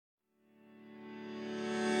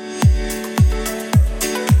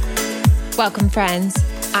Welcome, friends.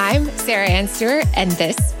 I'm Sarah Ann Stewart, and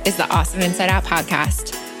this is the Awesome Inside Out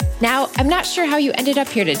podcast. Now, I'm not sure how you ended up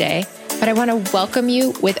here today, but I want to welcome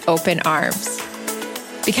you with open arms.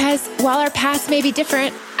 Because while our paths may be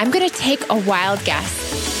different, I'm going to take a wild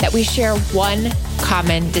guess that we share one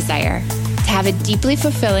common desire: to have a deeply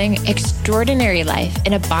fulfilling, extraordinary life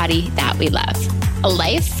in a body that we love. A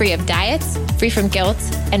life free of diets, free from guilt,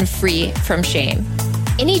 and free from shame.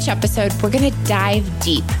 In each episode, we're going to dive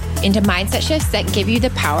deep into mindset shifts that give you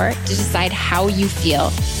the power to decide how you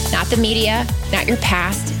feel, not the media, not your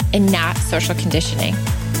past, and not social conditioning.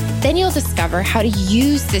 Then you'll discover how to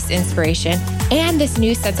use this inspiration and this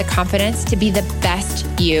new sense of confidence to be the best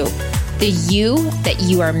you, the you that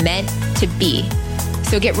you are meant to be.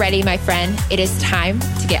 So get ready, my friend. It is time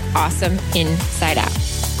to get awesome inside out.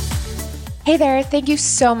 Hey there, thank you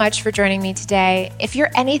so much for joining me today. If you're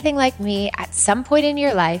anything like me, at some point in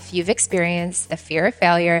your life, you've experienced the fear of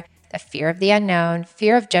failure, the fear of the unknown,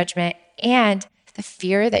 fear of judgment, and the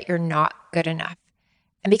fear that you're not good enough.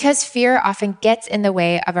 And because fear often gets in the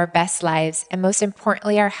way of our best lives, and most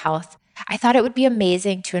importantly, our health, I thought it would be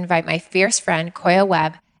amazing to invite my fierce friend, Koya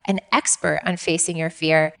Webb, an expert on facing your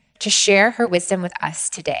fear, to share her wisdom with us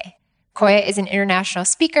today. Koya is an international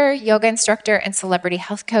speaker, yoga instructor, and celebrity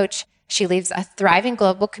health coach. She leads a thriving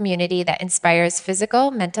global community that inspires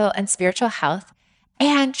physical, mental, and spiritual health.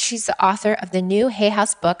 And she's the author of the new Hay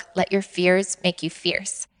House book, Let Your Fears Make You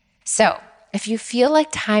Fierce. So if you feel like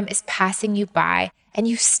time is passing you by and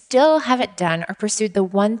you still haven't done or pursued the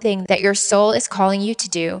one thing that your soul is calling you to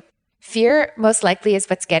do, fear most likely is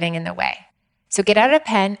what's getting in the way. So get out a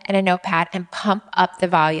pen and a notepad and pump up the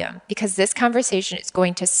volume, because this conversation is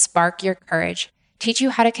going to spark your courage, teach you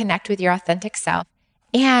how to connect with your authentic self,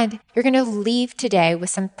 and you're going to leave today with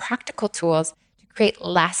some practical tools to create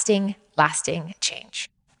lasting change.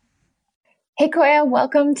 Hey, Koya,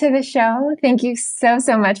 welcome to the show. Thank you so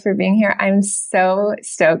much for being here. I'm so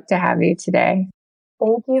stoked to have you today.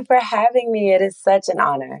 Thank you for having me. It is such an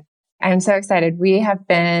honor. I'm so excited. We have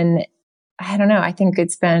been, I think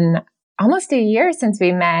it's been almost a year since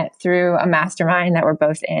we met through a mastermind that we're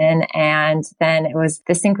both in. And then it was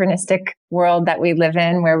the synchronistic world that we live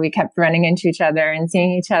in, where we kept running into each other and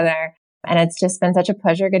seeing each other. And it's just been such a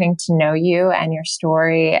pleasure getting to know you and your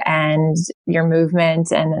story and your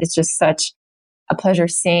movement. And it's just such a pleasure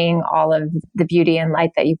seeing all of the beauty and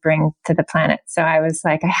light that you bring to the planet. So I was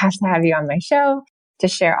like, I have to have you on my show to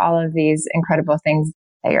share all of these incredible things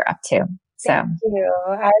that you're up to. So thank you.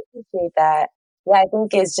 I appreciate that. Yeah, I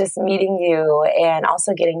think it's just meeting you and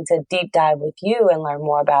also getting to deep dive with you and learn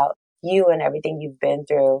more about you and everything you've been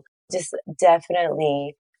through. Just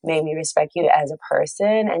definitely made me respect you as a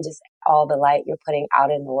person and just all the light you're putting out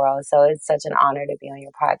in the world. So it's such an honor to be on your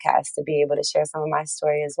podcast, to be able to share some of my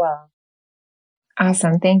story as well.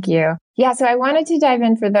 Awesome. Thank you. Yeah. So I wanted to dive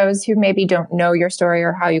in for those who maybe don't know your story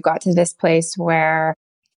or how you got to this place where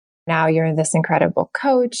now you're this incredible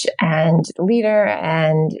coach and leader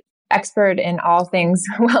and expert in all things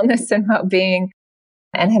wellness and well-being,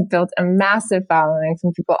 and have built a massive following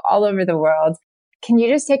from people all over the world. Can you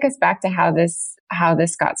just take us back to how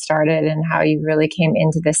this got started and how you really came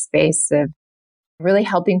into this space of really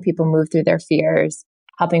helping people move through their fears,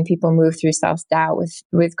 helping people move through self-doubt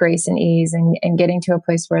with grace and ease, and getting to a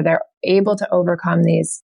place where they're able to overcome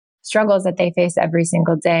these struggles that they face every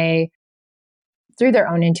single day through their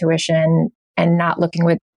own intuition and not looking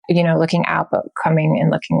out, but coming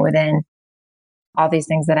and looking within. All these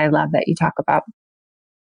things that I love that you talk about.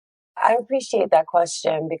 I appreciate that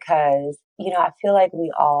question because, I feel like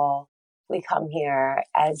we come here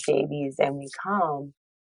as babies and we come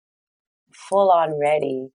full on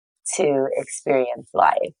ready to experience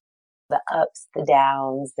life, the ups, the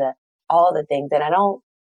downs, all the things. And I don't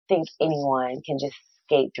think anyone can just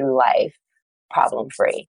skate through life problem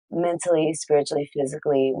free. Mentally, spiritually,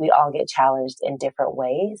 physically, we all get challenged in different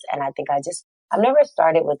ways. And I think I've never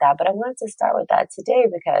started with that, but I wanted to start with that today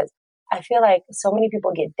because I feel like so many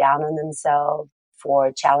people get down on themselves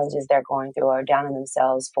for challenges they're going through, or down on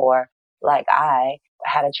themselves for, like, I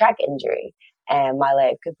had a track injury and my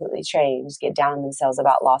leg completely changed, get down on themselves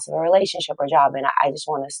about loss of a relationship or job. And I just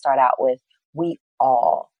want to start out with, we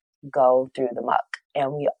all go through the muck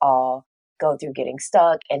and we all go through getting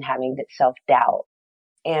stuck and having self-doubt.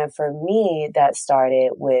 And for me, that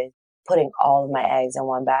started with putting all of my eggs in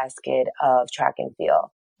one basket of track and field.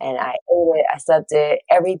 And I ate it, I slept it,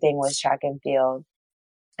 everything was track and field.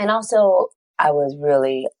 And also, I was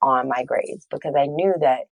really on my grades because I knew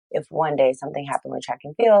that if one day something happened with track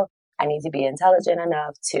and field, I need to be intelligent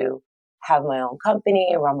enough to have my own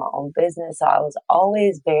company, run my own business. So I was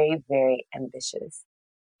always very, very ambitious.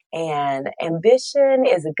 And ambition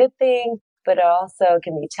is a good thing, but it also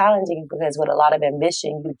can be challenging because with a lot of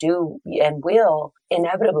ambition, you do and will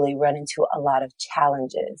inevitably run into a lot of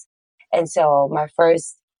challenges. And so my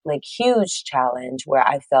first like huge challenge where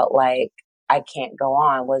I felt like I can't go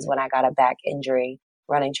on was when I got a back injury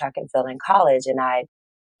running track and field in college. And I'd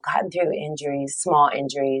gotten through injuries, small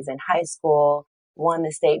injuries in high school, won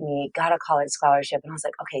the state meet, got a college scholarship. And I was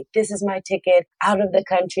like, okay, this is my ticket out of the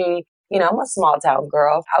country. You know, I'm a small town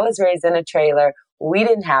girl. I was raised in a trailer. We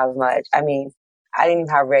didn't have much. I mean, I didn't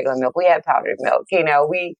even have regular milk. We had powdered milk. You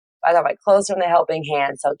know, I got my clothes from the helping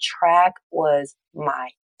hand. So track was my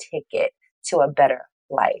ticket to a better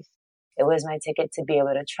life. It was my ticket to be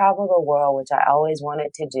able to travel the world, which I always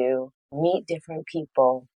wanted to do, meet different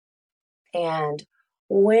people. And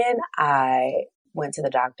when I went to the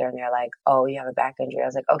doctor and they're like, oh, you have a back injury, I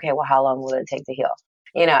was like, okay, well, how long will it take to heal?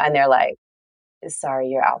 You know, and they're like, sorry,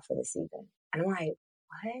 you're out for the season. And I'm like,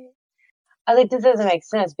 what? I was like, this doesn't make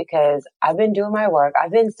sense because I've been doing my work.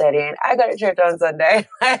 I've been studying. I go to church on Sunday.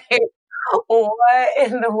 Like, what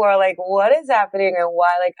in the world? Like, what is happening and why?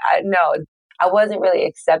 Like, I wasn't really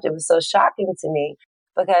accepted. It was so shocking to me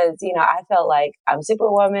because, you know, I felt like I'm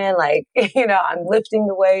Superwoman. Like, you know, I'm lifting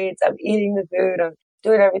the weights. I'm eating the food. I'm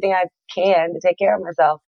doing everything I can to take care of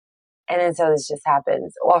myself. And then so this just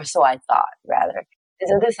happens, or so I thought rather. And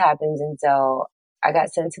so this happens. And so I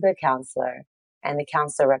got sent to the counselor and the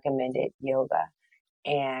counselor recommended yoga.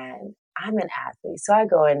 And I'm an athlete. So I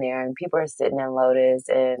go in there and people are sitting in Lotus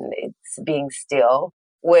and it's being still,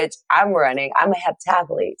 which I'm running. I'm a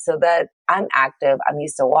heptathlete. So that I'm active. I'm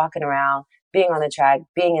used to walking around, being on the track,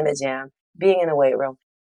 being in the gym, being in the weight room.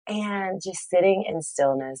 And just sitting in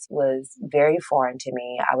stillness was very foreign to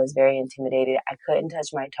me. I was very intimidated. I couldn't touch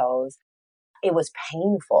my toes. It was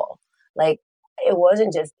painful. Like, it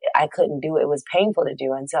wasn't just I couldn't do it. It was painful to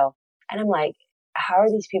do. And I'm like, how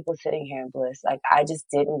are these people sitting here in bliss? Like, I just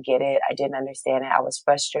didn't get it. I didn't understand it. I was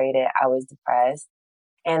frustrated. I was depressed.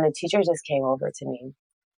 And the teacher just came over to me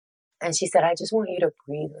and she said, I just want you to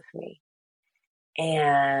breathe with me.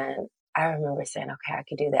 And I remember saying, okay, I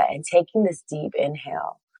could do that. And taking this deep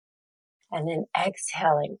inhale and then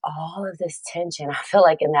exhaling all of this tension. I feel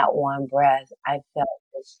like in that one breath, I felt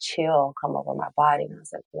this chill come over my body. And I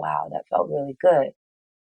was like, wow, that felt really good.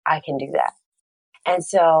 I can do that. And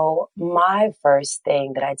so my first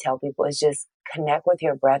thing that I tell people is just connect with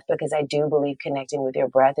your breath, because I do believe connecting with your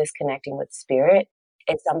breath is connecting with spirit.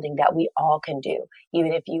 It's something that we all can do.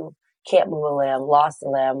 Even if you can't move a limb, lost a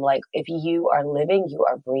limb, like if you are living, you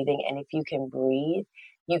are breathing. And if you can breathe,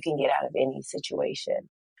 you can get out of any situation.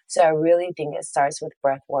 So I really think it starts with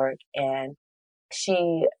breath work. And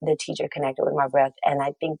the teacher connected with my breath. And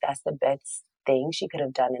I think that's the best thing she could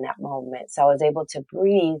have done in that moment. So I was able to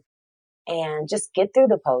breathe and just get through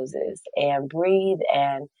the poses and breathe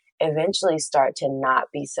and eventually start to not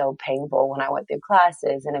be so painful when I went through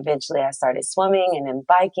classes. And eventually I started swimming and then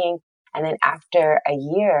biking. And then after a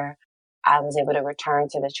year, I was able to return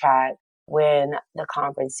to the track, win the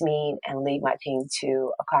conference meet, and lead my team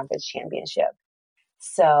to a conference championship.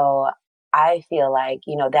 So I feel like,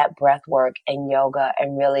 you know, that breath work and yoga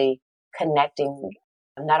and really connecting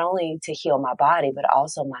not only to heal my body, but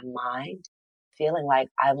also my mind, feeling like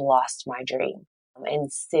I've lost my dream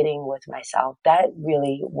and sitting with myself. That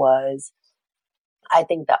really was, I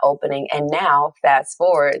think, the opening. And now fast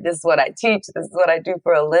forward, this is what I teach. This is what I do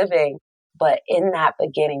for a living. But in that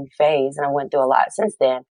beginning phase, and I went through a lot since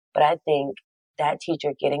then, but I think that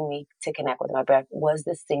teacher getting me to connect with my breath was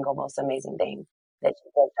the single most amazing thing that she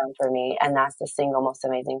has done for me. And that's the single most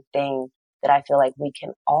amazing thing that I feel like we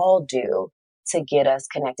can all do to get us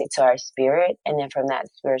connected to our spirit. And then from that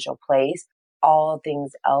spiritual place, all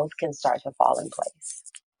things else can start to fall in place.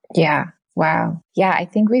 Yeah. Wow. Yeah. I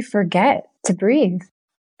think we forget to breathe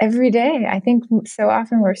every day. I think so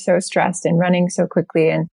often we're so stressed and running so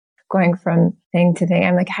quickly and going from thing to thing.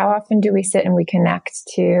 I'm like, how often do we sit and we connect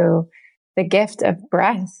to the gift of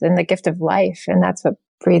breath and the gift of life? And that's what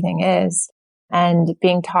breathing is. And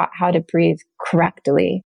being taught how to breathe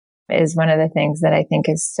correctly is one of the things that I think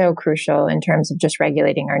is so crucial in terms of just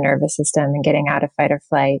regulating our nervous system and getting out of fight or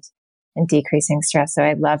flight and decreasing stress. So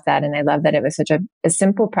I love that. And I love that it was such a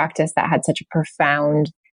simple practice that had such a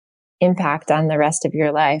profound impact on the rest of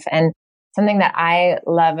your life. And something that I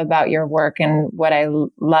love about your work and what I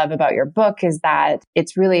love about your book is that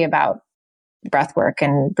it's really about breath work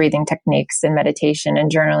and breathing techniques and meditation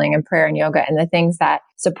and journaling and prayer and yoga and the things that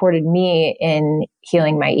supported me in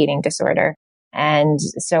healing my eating disorder. And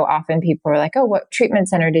so often people are like, oh, what treatment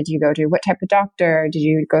center did you go to? What type of doctor did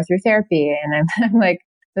you go through therapy? And I'm like,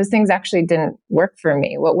 those things actually didn't work for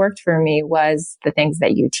me. What worked for me was the things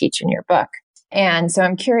that you teach in your book. And so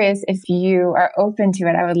I'm curious if you are open to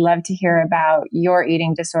it. I would love to hear about your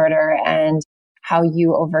eating disorder and how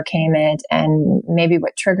you overcame it and maybe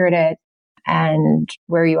what triggered it and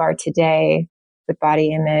where you are today with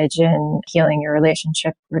body image and healing your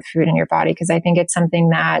relationship with food in your body. Because I think it's something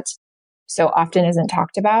that so often isn't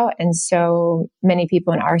talked about. And so many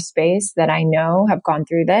people in our space that I know have gone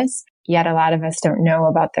through this, yet a lot of us don't know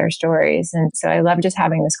about their stories. And so I love just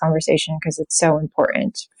having this conversation because it's so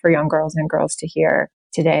important for young girls and girls to hear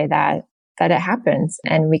today that it happens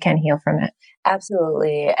and we can heal from it.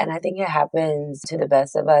 Absolutely. And I think it happens to the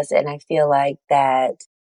best of us. And I feel like that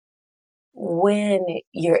when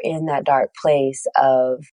you're in that dark place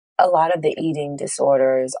of a lot of the eating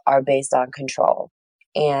disorders are based on control,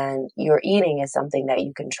 and your eating is something that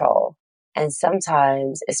you control. And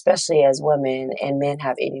sometimes, especially as women, and men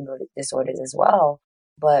have eating disorders as well,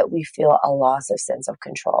 but we feel a loss of sense of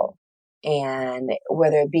control. And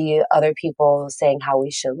whether it be other people saying how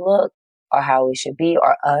we should look or how we should be,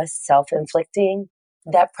 or us self-inflicting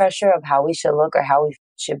that pressure of how we should look or how we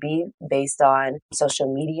should be based on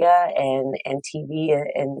social media and TV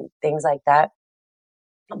and things like that.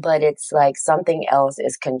 But it's like something else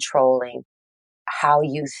is controlling how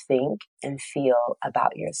you think and feel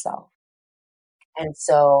about yourself. And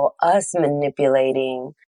so us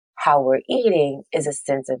manipulating how we're eating is a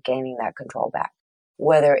sense of gaining that control back.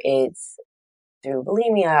 Whether it's through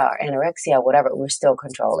bulimia or anorexia, whatever, we're still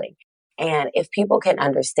controlling. And if people can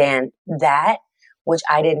understand that, which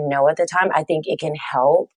I didn't know at the time, I think it can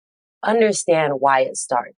help understand why it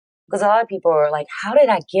started. Because a lot of people are like, how did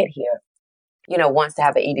I get here? Wants to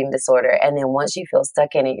have an eating disorder. And then once you feel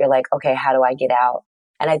stuck in it, you're like, okay, how do I get out?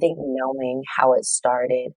 And I think knowing how it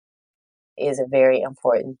started is a very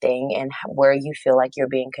important thing, and where you feel like you're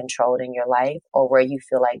being controlled in your life or where you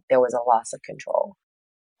feel like there was a loss of control.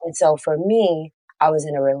 And so for me, I was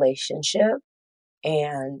in a relationship,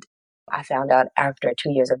 and I found out after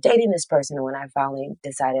 2 years of dating this person, and when I finally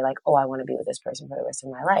decided like, oh, I want to be with this person for the rest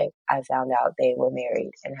of my life, I found out they were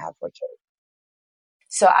married and have 4 kids.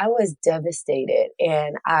 So I was devastated.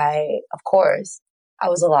 And of course, I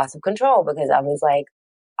was a loss of control because I was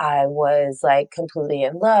like completely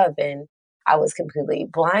in love, and I was completely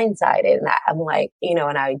blindsided. And I'm like,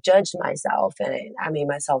 and I judged myself, and I made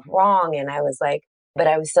myself wrong. And I was like, but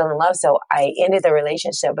I was still in love. So I ended the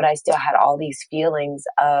relationship, but I still had all these feelings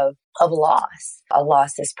of loss. I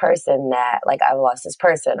lost this person I've lost this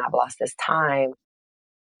person. I've lost this time,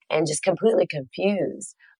 and just completely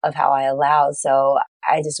confused of how I allowed. So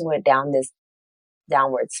I just went down this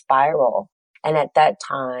downward spiral. And at that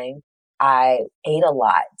time, I ate a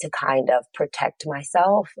lot to kind of protect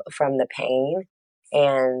myself from the pain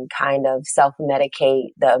and kind of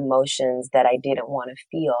self-medicate the emotions that I didn't want to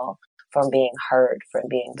feel from being hurt, from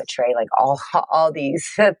being betrayed, like all these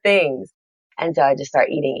things. And so I just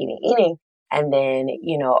started eating. And then,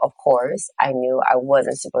 of course, I knew I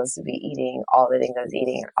wasn't supposed to be eating all the things I was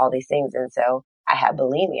eating, all these things. And so I had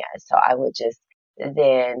bulimia. So I would just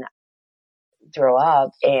then throw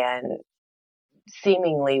up and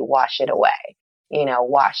seemingly wash it away,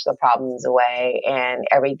 wash the problems away. And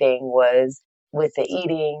everything was with the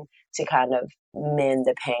eating to kind of mend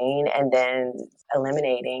the pain, and then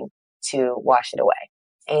eliminating to wash it away.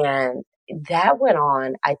 And that went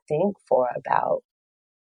on, I think, for about,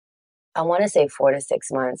 I want to say 4 to 6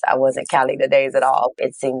 months. I wasn't counting the days at all.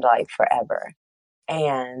 It seemed like forever.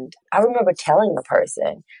 And I remember telling the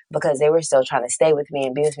person, because they were still trying to stay with me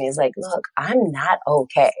and be with me, it's like, look, I'm not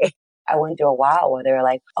okay. I went through a while where they were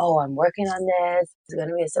like, oh, I'm working on this. It's going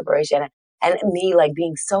to be a separation. And me like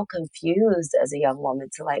being so confused as a young woman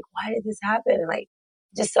to like, why did this happen? And like,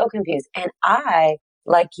 just so confused. And I,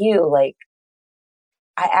 like you, like,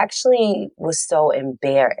 I actually was so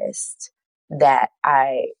embarrassed that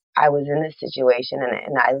I was in this situation,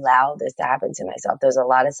 and I allowed this to happen to myself. There's a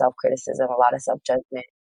lot of self-criticism, a lot of self-judgment.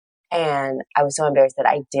 And I was so embarrassed that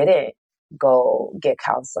I didn't go get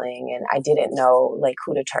counseling, and I didn't know like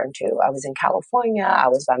who to turn to. I was in California. I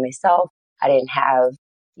was by myself. I didn't have,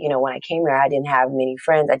 when I came here, I didn't have many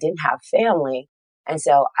friends. I didn't have family. And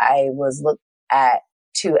so I was looked at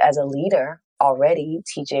to as a leader already,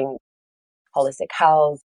 teaching holistic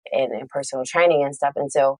health and personal training and stuff.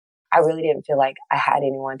 And so I really didn't feel like I had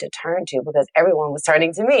anyone to turn to because everyone was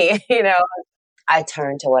turning to me, I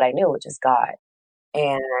turned to what I knew, which is God.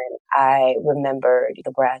 And I remembered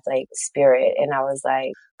the breath, like spirit. And I was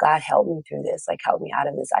like, God, help me through this. Like, help me out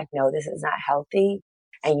of this. I know this is not healthy.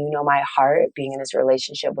 And my heart being in this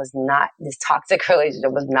relationship was not, this toxic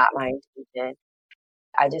relationship was not my intention.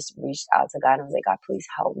 I just reached out to God and was like, God, please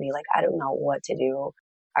help me. Like, I don't know what to do.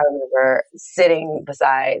 I remember sitting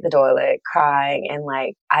beside the toilet crying and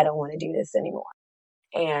like, I don't want to do this anymore.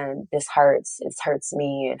 And this hurts. It hurts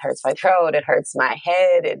me. It hurts my throat. It hurts my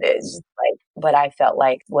head. It is just like, but I felt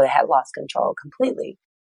like, well, I had lost control completely.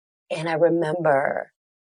 And I remember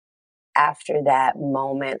after that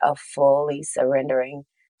moment of fully surrendering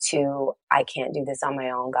to, I can't do this on my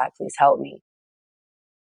own. God, please help me.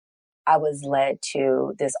 I was led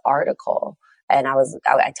to this article and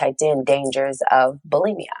I typed in dangers of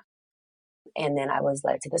bulimia. And then I was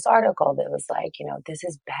led to this article that was like, this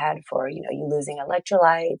is bad for, you losing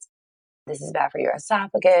electrolytes. This is bad for your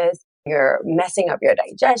esophagus. You're messing up your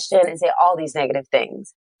digestion and say all these negative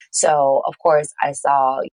things. So of course I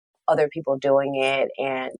saw other people doing it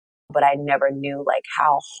but I never knew like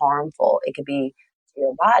how harmful it could be to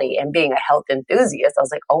your body. And being a health enthusiast, I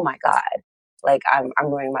was like, oh my God, like I'm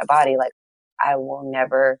ruining my body. Like I will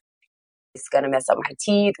never, it's going to mess up my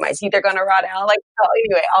teeth. My teeth are going to rot out. Like, so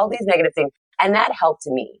anyway, all these negative things. And that helped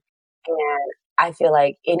me. And I feel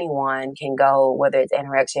like anyone can go, whether it's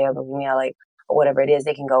anorexia or bulimia, like, or whatever it is,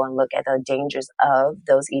 they can go and look at the dangers of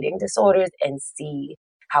those eating disorders and see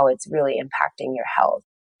how it's really impacting your health.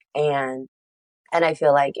 And I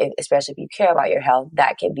feel like, especially if you care about your health,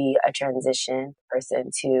 that could be a transition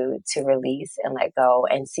person to release and let go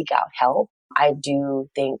and seek out help. I do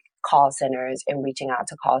think call centers and reaching out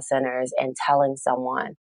to call centers and telling someone,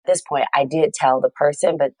 at this point, I did tell the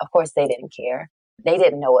person, but of course they didn't care. They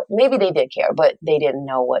didn't know it. Maybe they did care, but they didn't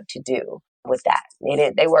know what to do with that.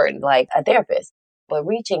 They weren't like a therapist, but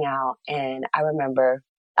reaching out. And I remember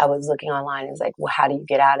I was looking online and it was like, well, how do you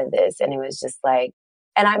get out of this? And it was just like,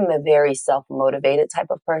 and I'm a very self-motivated type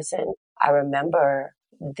of person. I remember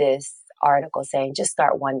this article saying, just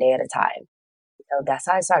start one day at a time. So that's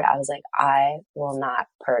how I started. I was like, I will not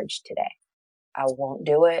purge today. I won't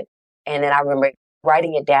do it. And then I remember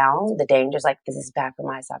writing it down, the dangers, like, this is bad for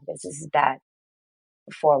my esophagus. This is bad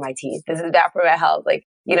for my teeth. This is bad for my health. Like,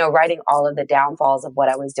 writing all of the downfalls of what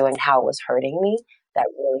I was doing, how it was hurting me, that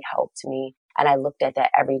really helped me. And I looked at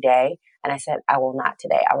that every day and I said, I will not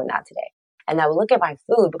today. I will not today. And I would look at my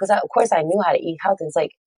food because of course I knew how to eat healthy. It's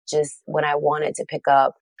like just when I wanted to pick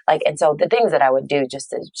up, like, and so the things that I would do just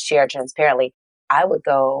to share transparently, I would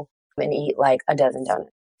go and eat like a dozen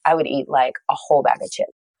donuts. I would eat like a whole bag of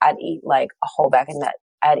chips. I'd eat like a whole bag of nuts.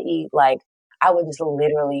 I would just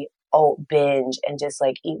literally binge and just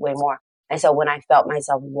like eat way more. And so when I felt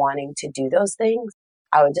myself wanting to do those things,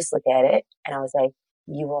 I would just look at it and I would say,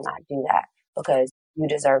 you will not do that because you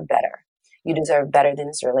deserve better. You deserve better than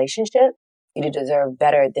this relationship. You deserve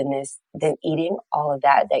better than eating all of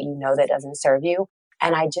that that doesn't serve you.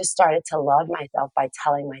 And I just started to love myself by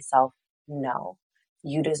telling myself, no,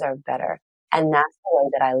 you deserve better. And that's the way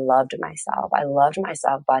that I loved myself. I loved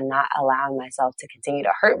myself by not allowing myself to continue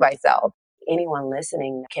to hurt myself. Anyone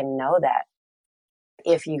listening can know that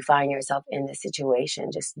if you find yourself in this situation,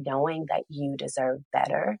 just knowing that you deserve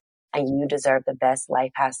better and you deserve the best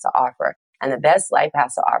life has to offer. And the best life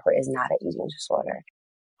has to offer is not an eating disorder,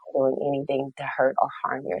 doing anything to hurt or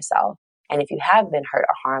harm yourself. And if you have been hurt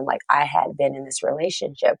or harmed, like I had been in this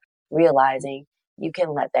relationship, realizing you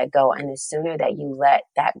can let that go. And the sooner that you let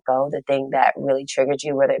that go, the thing that really triggered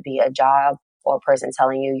you, whether it be a job or a person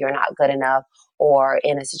telling you you're not good enough, or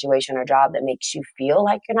in a situation or job that makes you feel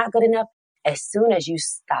like you're not good enough, as soon as you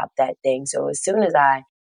stop that thing. So as soon as I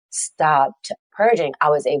stopped purging, I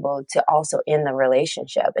was able to also end the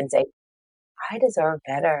relationship and say, I deserve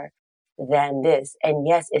better than this. And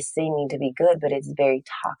yes, it's seeming to be good, but it's very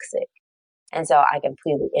toxic. And so I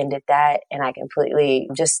completely ended that. And I completely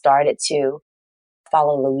just started to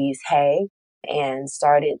follow Louise Hay and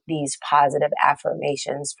started these positive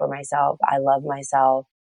affirmations for myself. I love myself.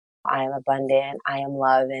 I am abundant. I am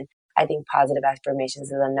love. And I think positive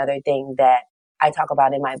affirmations is another thing that I talk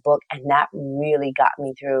about in my book. And that really got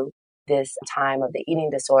me through this time of the eating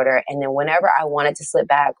disorder. And then whenever I wanted to slip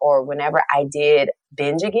back or whenever I did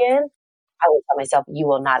binge again, I would tell myself, you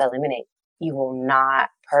will not eliminate. You will not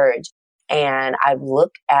purge. And I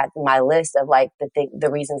looked at my list of like the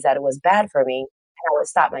reasons that it was bad for me, and I would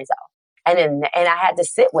stop myself. And I had to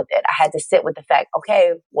sit with it. I had to sit with the fact,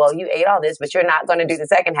 okay, well, you ate all this, but you're not going to do the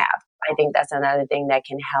second half. I think that's another thing that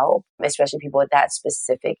can help, especially people with that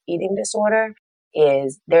specific eating disorder,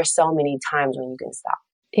 is there's so many times when you can stop.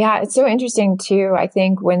 Yeah, it's so interesting too. I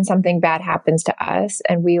think when something bad happens to us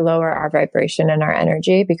and we lower our vibration and our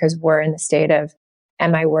energy because we're in the state of,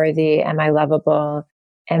 am I worthy? Am I lovable?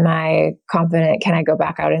 Am I confident? Can I go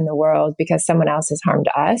back out in the world because someone else has harmed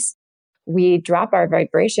us? We drop our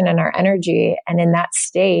vibration and our energy. And in that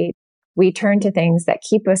state, we turn to things that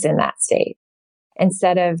keep us in that state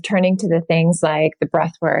instead of turning to the things like the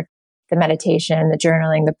breath work, the meditation, the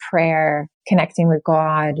journaling, the prayer, connecting with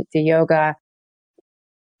God, the yoga,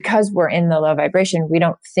 because we're in the low vibration, we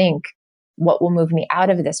don't think what will move me out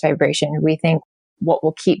of this vibration. We think what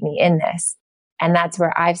will keep me in this. And that's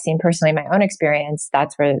where I've seen personally in my own experience,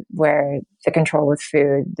 that's where the control with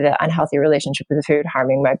food, the unhealthy relationship with the food,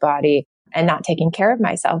 harming my body and not taking care of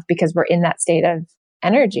myself because we're in that state of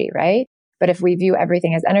energy, right? But if we view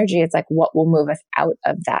everything as energy, it's like, what will move us out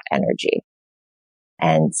of that energy?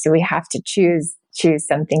 And so we have to choose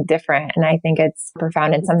something different. And I think it's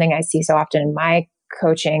profound, and something I see so often in my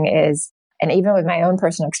coaching is, and even with my own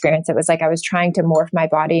personal experience, it was like I was trying to morph my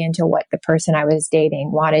body into what the person I was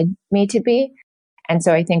dating wanted me to be. And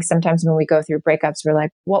so I think sometimes when we go through breakups, we're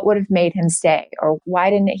like, what would have made him stay? Or why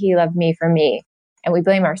didn't he love me for me? And we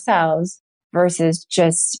blame ourselves versus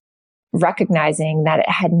just recognizing that it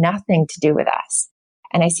had nothing to do with us.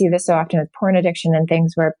 And I see this so often with porn addiction and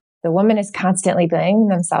things where the woman is constantly blaming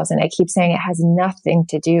themselves. And I keep saying it has nothing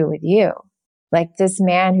to do with you. Like, this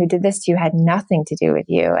man who did this to you had nothing to do with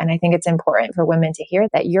you. And I think it's important for women to hear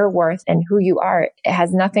that your worth and who you are, it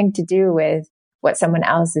has nothing to do with what someone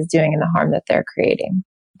else is doing and the harm that they're creating.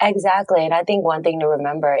 Exactly. And I think one thing to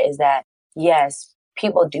remember is that, yes,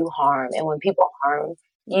 people do harm. And when people harm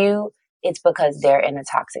you, it's because they're in a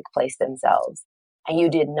toxic place themselves. And you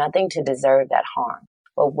did nothing to deserve that harm.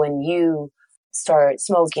 But when you start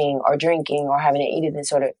smoking or drinking or having an eating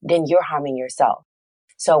disorder, then you're harming yourself.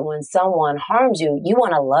 So when someone harms you, you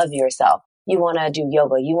want to love yourself. You want to do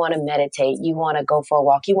yoga. You want to meditate. You want to go for a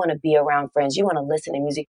walk. You want to be around friends. You want to listen to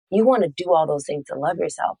music. You want to do all those things to love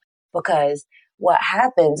yourself, because what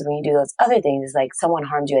happens when you do those other things is like someone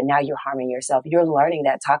harmed you and now you're harming yourself. You're learning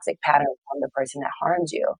that toxic pattern from the person that harmed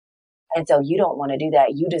you. And so you don't want to do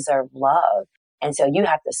that. You deserve love. And so you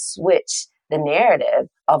have to switch the narrative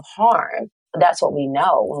of harm. That's what we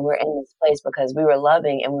know when we're in this place, because we were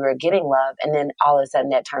loving and we were getting love. And then all of a sudden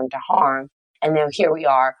that turned to harm. And then here we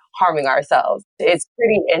are harming ourselves. It's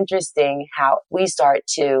pretty interesting how we start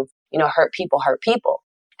to, hurt people.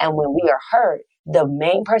 And when we are hurt, the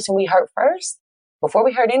main person we hurt first, before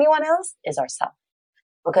we hurt anyone else, is ourselves.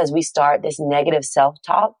 Because we start this negative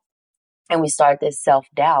self-talk and we start this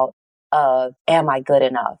self-doubt of, am I good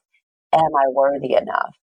enough? Am I worthy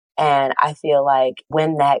enough? And I feel like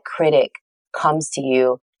when that critic comes to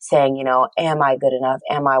you saying, am I good enough?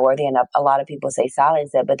 Am I worthy enough? A lot of people say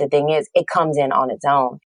silence it, but the thing is, it comes in on its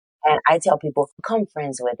own. And I tell people, become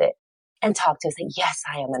friends with it and talk to it. Say, yes,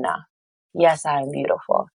 I am enough. Yes, I am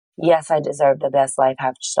beautiful. Yes, I deserve the best life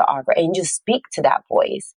has to offer. And just speak to that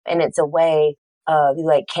voice. And it's a way of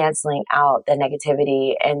like canceling out the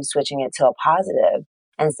negativity and switching it to a positive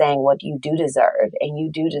and saying what you do deserve. And you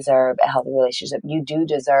do deserve a healthy relationship. You do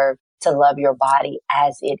deserve to love your body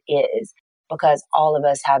as it is, because all of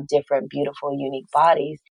us have different, beautiful, unique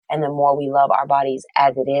bodies. And the more we love our bodies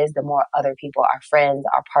as it is, the more other people, our friends,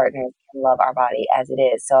 our partners, can love our body as it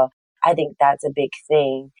is. So I think that's a big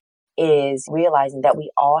thing, is realizing that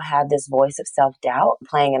we all have this voice of self-doubt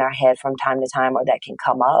playing in our head from time to time, or that can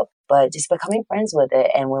come up, but just becoming friends with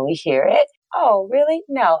it. And when we hear it, oh, really?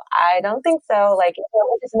 No, I don't think so. Like,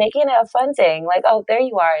 we're just making it a fun thing. Like, oh, there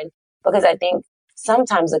you are. And because I think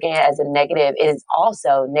sometimes looking at it as a negative is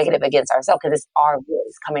also negative against ourselves, because it's our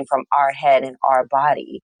voice coming from our head and our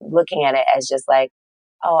body. Looking at it as just like,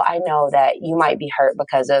 oh, I know that you might be hurt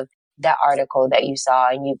because of that article that you saw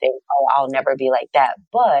and you think, oh, I'll never be like that.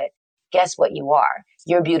 But guess what you are?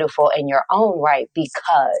 You're beautiful in your own right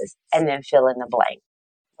because, and then fill in the blank,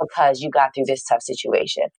 because you got through this tough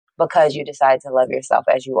situation, because you decide to love yourself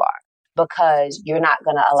as you are, because you're not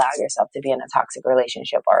going to allow yourself to be in a toxic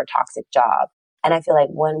relationship or a toxic job. And I feel like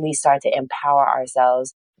when we start to empower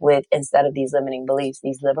ourselves with, instead of these limiting beliefs,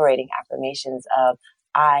 these liberating affirmations of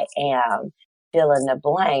I am, fill in the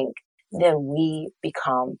blank, then we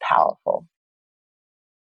become powerful.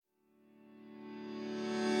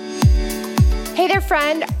 Hey there,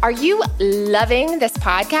 friend. Are you loving this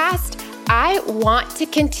podcast? I want to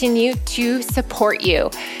continue to support you.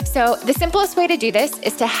 So the simplest way to do this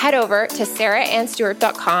is to head over to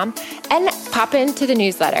sarahannstewart.com and pop into the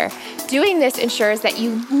newsletter. Doing this ensures that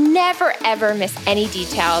you never, ever miss any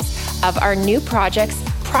details of our new projects,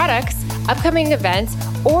 products, upcoming events,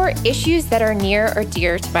 or issues that are near or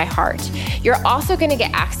dear to my heart. You're also going to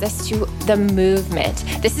get access to the movement.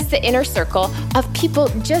 This is the inner circle of people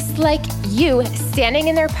just like you, standing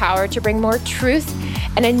in their power to bring more truth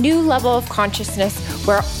and a new level of consciousness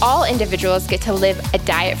where all individuals get to live a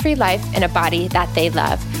diet-free life in a body that they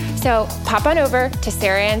love. So pop on over to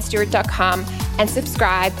sarahannstewart.com and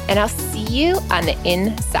subscribe, and I'll see you on the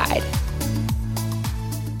inside.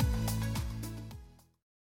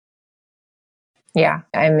 Yeah,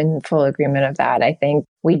 I'm in full agreement of that. I think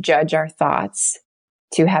we judge our thoughts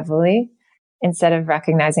too heavily instead of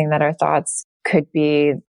recognizing that our thoughts could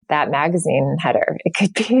be that magazine header. It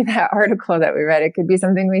could be that article that we read. It could be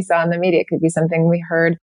something we saw in the media. It could be something we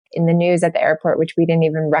heard in the news at the airport, which we didn't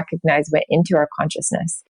even recognize went into our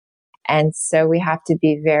consciousness. And so we have to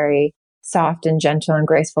be very soft and gentle and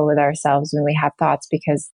graceful with ourselves when we have thoughts,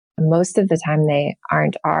 because most of the time they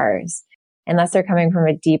aren't ours. Unless they're coming from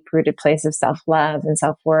a deep rooted place of self-love and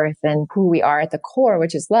self-worth and who we are at the core,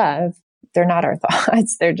 which is love, they're not our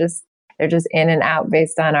thoughts. They're just in and out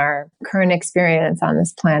based on our current experience on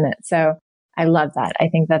this planet. So I love that. I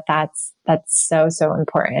think that that's so, so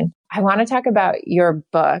important. I want to talk about your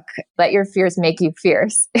book, Let Your Fears Make You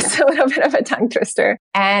Fierce. It's a little bit of a tongue twister.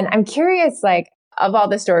 And I'm curious, like, of all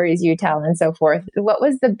the stories you tell and so forth, what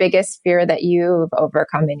was the biggest fear that you've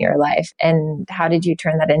overcome in your life? And how did you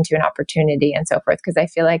turn that into an opportunity and so forth? Because I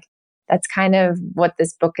feel like that's kind of what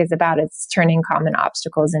this book is about. It's turning common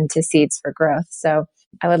obstacles into seeds for growth. So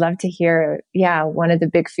I would love to hear, one of the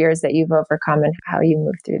big fears that you've overcome and how you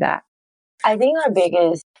moved through that. I think our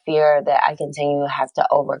biggest fear that I continue to have to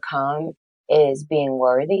overcome is being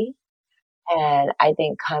worthy. And I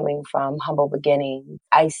think coming from humble beginnings,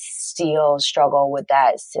 I still struggle with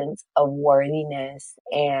that sense of worthiness.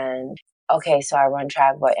 And okay, so I run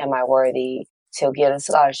track, but am I worthy to get a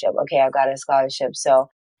scholarship? Okay, I've got a scholarship. So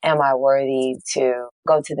am I worthy to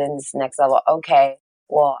go to this next level? Okay,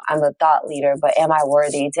 well, I'm a thought leader, but am I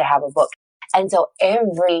worthy to have a book? And so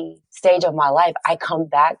every stage of my life, I come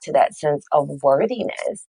back to that sense of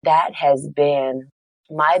worthiness. That has been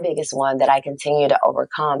my biggest one that I continue to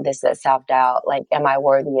overcome, this self-doubt, like, am I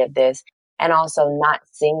worthy of this? And also not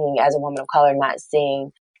seeing, as a woman of color, not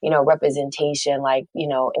seeing, representation, like, in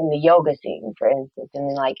the yoga scene, for instance,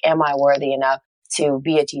 and like, am I worthy enough to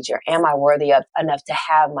be a teacher? Am I worthy enough to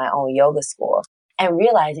have my own yoga school? And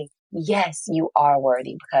realizing, yes, you are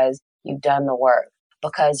worthy because you've done the work,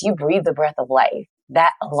 because you breathe the breath of life.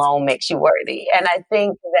 That alone makes you worthy. And I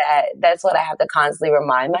think that that's what I have to constantly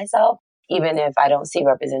remind myself, even if I don't see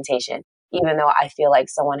representation, even though I feel like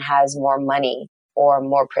someone has more money or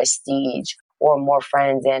more prestige or more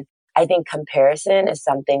friends. And I think comparison is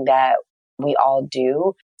something that we all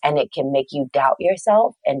do, and it can make you doubt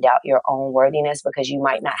yourself and doubt your own worthiness because you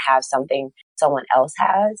might not have something someone else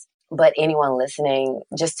has. But anyone listening,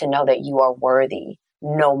 just to know that you are worthy,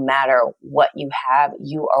 no matter what you have,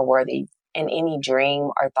 you are worthy. And any dream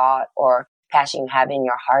or thought or passion you have in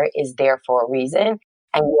your heart is there for a reason.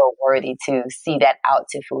 And you are worthy to see that out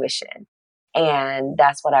to fruition. And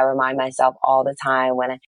that's what I remind myself all the time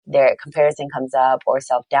when their comparison comes up or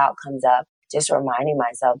self-doubt comes up, just reminding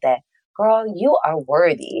myself that, girl, you are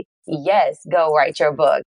worthy. Yes, go write your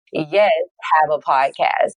book. Yes, have a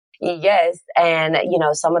podcast. Yes. And,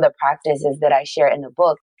 some of the practices that I share in the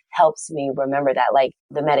book helps me remember that, like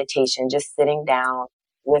the meditation, just sitting down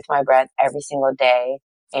with my breath every single day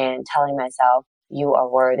and telling myself, you are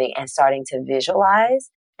worthy, and starting to visualize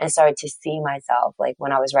and started to see myself. Like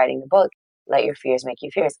when I was writing the book, Let Your Fears Make You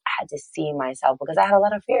Fierce, I had to see myself because I had a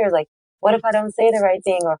lot of fears. Like, what if I don't say the right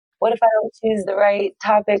thing? Or what if I don't choose the right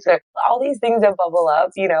topics? Or all these things that bubble up,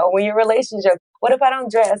 when your relationship, what if I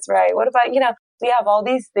don't dress right? What if we have all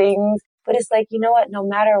these things, but it's like, you know what? No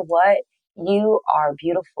matter what, you are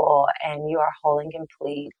beautiful and you are whole and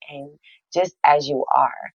complete and just as you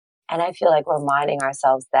are. And I feel like reminding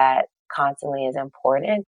ourselves that constantly is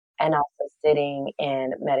important, and also sitting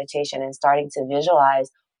in meditation and starting to visualize,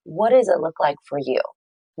 what does it look like for you?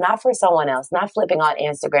 Not for someone else, not flipping on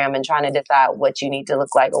Instagram and trying to decide what you need to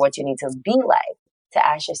look like or what you need to be like. To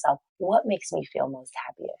ask yourself, what makes me feel most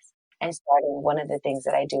happiest? And starting, one of the things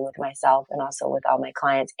that I do with myself and also with all my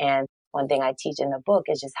clients, and one thing I teach in the book,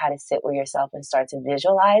 is just how to sit with yourself and start to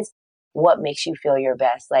visualize what makes you feel your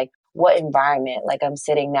best. Like what environment, like I'm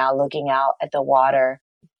sitting now looking out at the water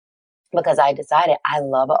because I decided I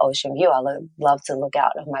love an ocean view. I love to look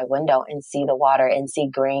out of my window and see the water and see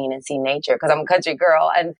green and see nature because I'm a country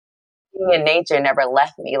girl, and being in nature never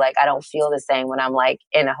left me. Like I don't feel the same when I'm like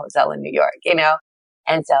in a hotel in New York.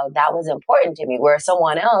 And so that was important to me, where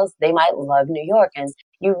someone else, they might love New York. And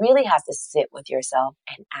you really have to sit with yourself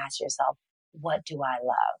and ask yourself, what do I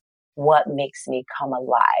love? What makes me come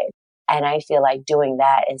alive? And I feel like doing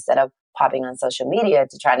that instead of popping on social media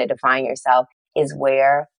to try to define yourself is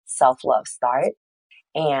where self-love starts.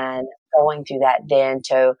 And going through that then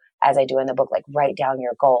to, as I do in the book, like write down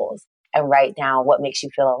your goals and write down what makes you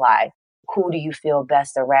feel alive. Who do you feel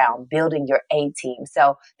best around? Building your A team.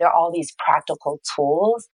 So there are all these practical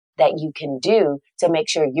tools that you can do to make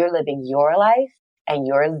sure you're living your life and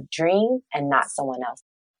your dream and not someone else.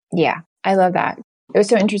 Yeah, I love that. It was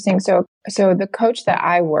so interesting. So the coach that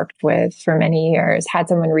I worked with for many years had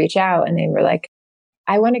someone reach out and they were like,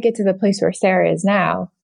 I want to get to the place where Sarah is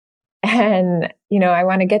now. And, I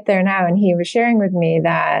want to get there now. And he was sharing with me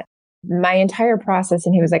that my entire process,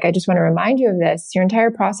 and he was like, I just want to remind you of this. Your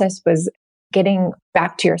entire process was getting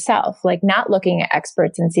back to yourself, like not looking at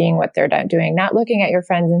experts and seeing what they're doing, not looking at your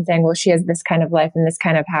friends and saying, well, she has this kind of life and this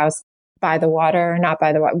kind of house by the water or not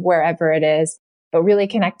by the water, wherever it is, but really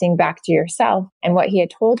connecting back to yourself. And what he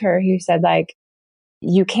had told her, he said, like,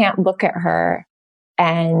 you can't look at her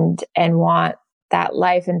and want that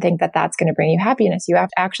life and think that that's going to bring you happiness. You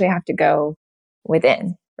actually have to go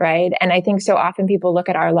within, right? And I think so often people look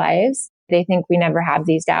at our lives, they think we never have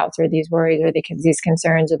these doubts or these worries or these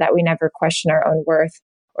concerns, or that we never question our own worth,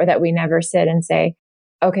 or that we never sit and say,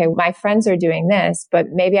 okay, my friends are doing this, but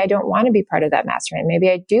maybe I don't want to be part of that mastermind. Maybe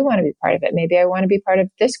I do want to be part of it. Maybe I want to be part of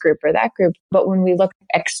this group or that group. But when we look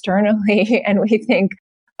externally and we think,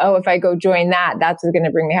 oh, if I go join that, that's what's going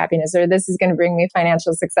to bring me happiness, or this is going to bring me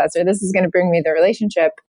financial success, or this is going to bring me the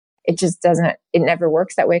relationship, it just doesn't, it never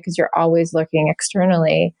works that way, because you're always looking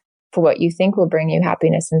externally for what you think will bring you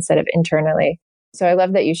happiness instead of internally. So I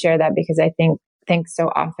love that you share that, because I think so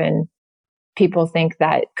often people think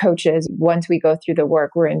that coaches, once we go through the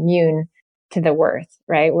work, we're immune to the worth,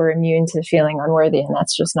 right? We're immune to feeling unworthy, and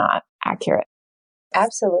that's just not accurate.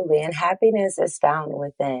 Absolutely. And happiness is found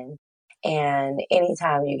within. And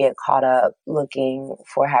anytime you get caught up looking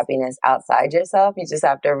for happiness outside yourself, you just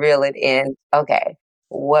have to reel it in. Okay,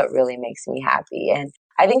 what really makes me happy? And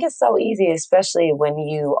I think it's so easy, especially when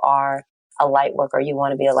you are a light worker, you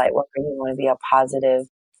want to be a light worker, you want to be a positive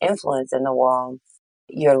influence in the world.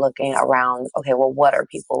 You're looking around, okay, well, what are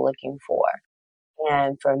people looking for?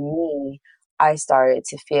 And for me, I started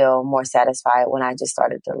to feel more satisfied when I just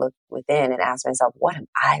started to look within and ask myself, what am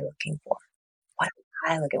I looking for? What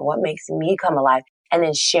am I looking? What makes me come alive? And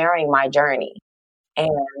then sharing my journey and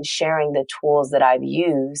sharing the tools that I've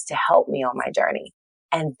used to help me on my journey.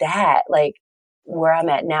 And that, like, where I'm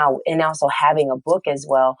at now, and also having a book as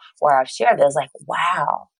well, where I've shared this, like,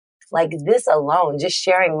 wow, like this alone, just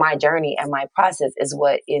sharing my journey and my process is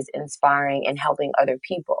what is inspiring and helping other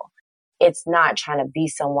people. It's not trying to be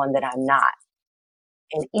someone that I'm not.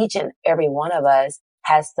 And each and every one of us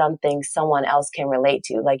has something someone else can relate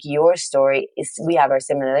to. Like your story is, we have our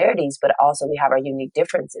similarities, but also we have our unique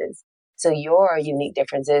differences. So your unique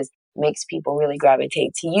differences makes people really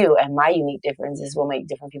gravitate to you, and my unique differences will make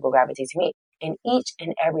different people gravitate to me. And each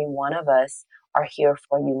and every one of us are here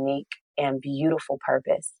for a unique and beautiful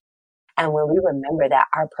purpose. And when we remember that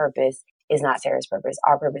our purpose is not Sarah's purpose,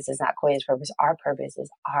 our purpose is not Koya's purpose, our purpose is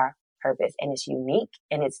our purpose, and it's unique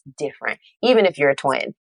and it's different. Even if you're a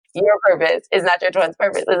twin, your purpose is not your twin's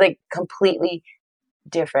purpose. It's like completely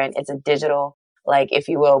different. It's a digital, like, if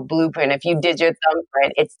you will, blueprint. If you did your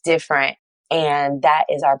thumbprint, it's different. And that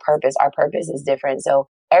is our purpose. Our purpose is different. So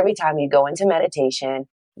every time you go into meditation,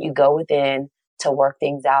 you go within to work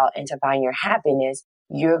things out and to find your happiness,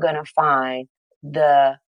 you're going to find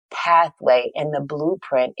the pathway and the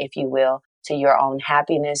blueprint, if you will, to your own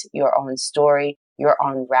happiness, your own story, your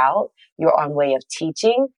own route, your own way of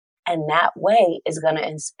teaching. And that way is going to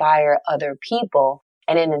inspire other people.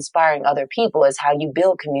 And in inspiring other people is how you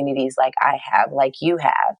build communities like I have, like you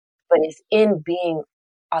have. But it's in being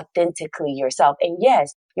authentically yourself. And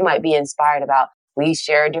yes, you might be inspired about, we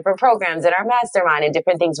share different programs in our mastermind and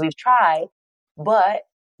different things we've tried, but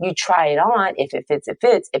you try it on. If it fits, it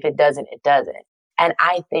fits. If it doesn't, it doesn't. And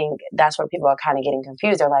I think that's where people are kind of getting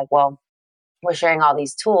confused. They're like, well, we're sharing all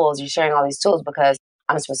these tools. You're sharing all these tools because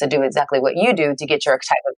I'm supposed to do exactly what you do to get your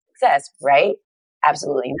type of success, right?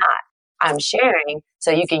 Absolutely not. I'm sharing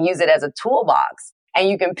so you can use it as a toolbox and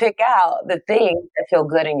you can pick out the things that feel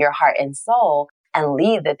good in your heart and soul and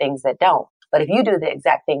leave the things that don't. But if you do the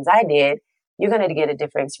exact things I did, you're going to get a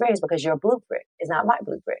different experience because your blueprint is not my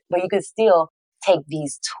blueprint. But you can still take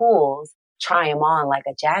these tools, try them on like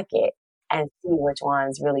a jacket, and see which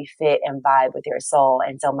ones really fit and vibe with your soul.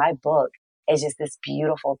 And so my book is just this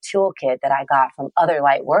beautiful toolkit that I got from other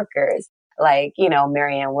light workers like,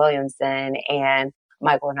 Marianne Williamson and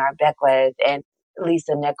Michael Bernard Beckwith and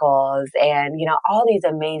Lisa Nichols and, all these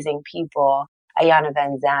amazing people, Ayana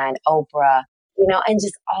Van Zandt, Oprah, and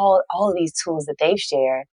just all of these tools that they've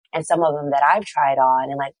shared and some of them that I've tried on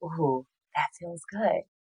and like, ooh, that feels good.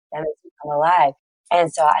 That makes me come alive.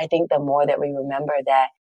 And so I think the more that we remember that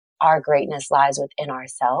our greatness lies within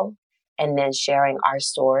ourselves and then sharing our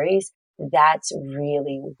stories, that's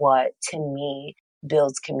really what, to me,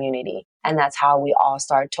 builds community. And that's how we all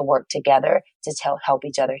start to work together to help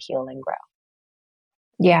each other heal and grow.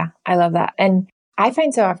 Yeah, I love that. And I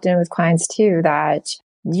find so often with clients too that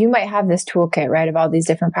you might have this toolkit, right, of all these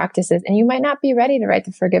different practices, and you might not be ready to write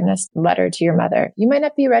the forgiveness letter to your mother. You might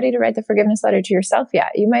not be ready to write the forgiveness letter to yourself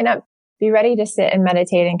yet. You might not be ready to sit and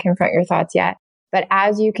meditate and confront your thoughts yet. But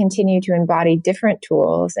as you continue to embody different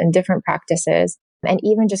tools and different practices, and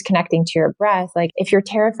even just connecting to your breath, like if you're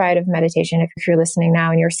terrified of meditation, if you're listening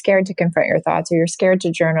now and you're scared to confront your thoughts or you're scared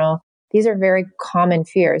to journal, these are very common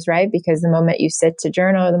fears, right? Because the moment you sit to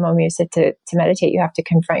journal, the moment you sit to meditate, you have to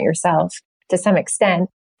confront yourself to some extent.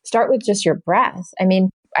 Start with just your breath. I mean,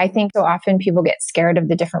 I think so often people get scared of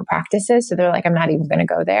the different practices. So they're like, I'm not even going to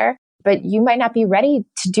go there. But you might not be ready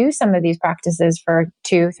to do some of these practices for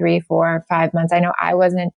 2, 3, 4, 5 months. I know I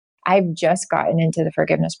wasn't. I've just gotten into the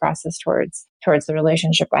forgiveness process towards the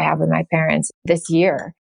relationship I have with my parents this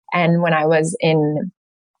year. And when I was in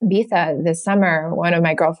Ibiza this summer, one of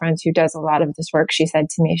my girlfriends who does a lot of this work, she said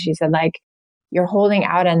to me, she said, like, you're holding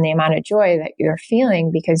out on the amount of joy that you're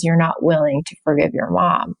feeling because you're not willing to forgive your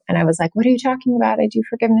mom. And I was like, what are you talking about? I do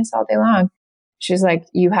forgiveness all day long. She's like,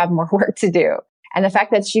 you have more work to do. And the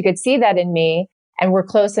fact that she could see that in me, and we're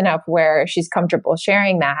close enough where she's comfortable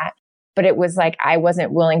sharing that, but it was like, I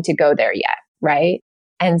wasn't willing to go there yet. Right.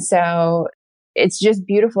 And so it's just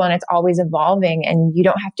beautiful, and it's always evolving, and you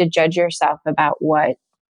don't have to judge yourself about what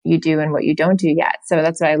you do and what you don't do yet. So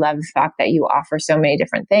that's what I love, the fact that you offer so many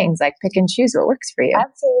different things, like pick and choose what works for you.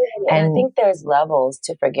 Absolutely. And I think there's levels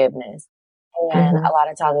to forgiveness. And a lot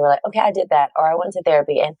of times we're like, okay, I did that, or I went to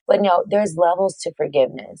therapy. But no, there's levels to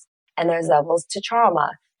forgiveness, and there's levels to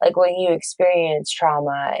trauma. Like when you experience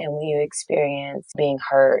trauma and when you experience being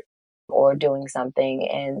hurt or doing something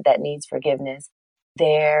and that needs forgiveness,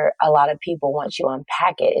 a lot of people, once you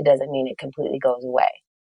unpack it, it doesn't mean it completely goes away.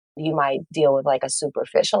 You might deal with like a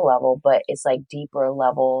superficial level, but it's like deeper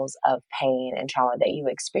levels of pain and trauma that you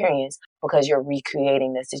experience because you're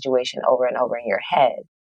recreating the situation over and over in your head.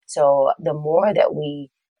 So the more that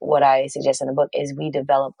what I suggest in the book is we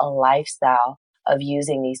develop a lifestyle of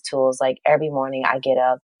using these tools. Like every morning I get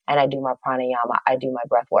up and I do my pranayama, I do my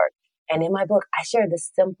breath work. And in my book, I share the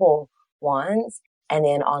simple ones. And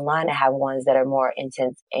then online, I have ones that are more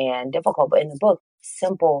intense and difficult. But in the book,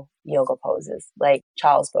 simple yoga poses, like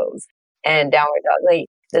child's pose and downward dog, like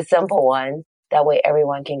the simple ones. That way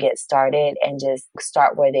everyone can get started and just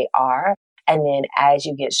start where they are. And then as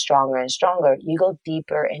you get stronger and stronger, you go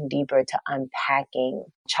deeper and deeper to unpacking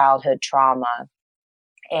childhood trauma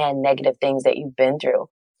and negative things that you've been through.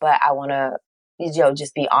 But I want to,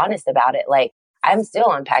 just be honest about it. Like I'm still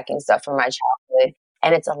unpacking stuff from my childhood,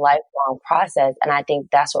 and it's a lifelong process. And I think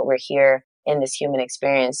that's what we're here in this human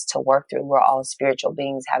experience to work through. We're all spiritual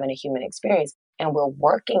beings having a human experience, and we're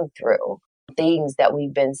working through things that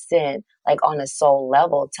we've been sent like on a soul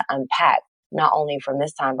level to unpack, not only from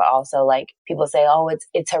this time, but also like people say, oh,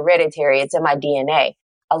 it's hereditary. It's in my DNA.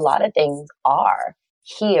 A lot of things are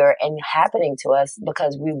here and happening to us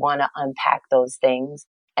because we want to unpack those things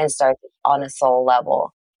and start on a soul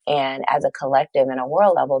level. And as a collective and a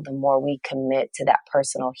world level, the more we commit to that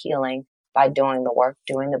personal healing by doing the work,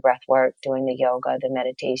 doing the breath work, doing the yoga, the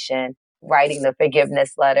meditation, writing the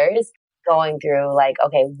forgiveness letters, going through like,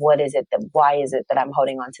 okay, why is it that I'm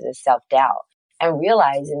holding on to this self-doubt? And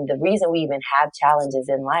realizing the reason we even have challenges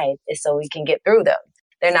in life is so we can get through them.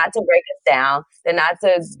 They're not to break us down. They're not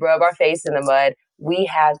to rub our face in the mud. We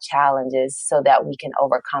have challenges so that we can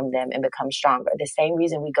overcome them and become stronger. The same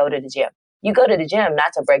reason we go to the gym. You go to the gym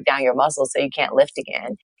not to break down your muscles so you can't lift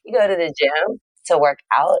again. You go to the gym to work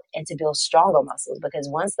out and to build stronger muscles, because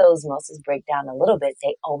once those muscles break down a little bit,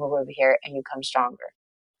 they over-repair and you come stronger.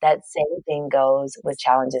 That same thing goes with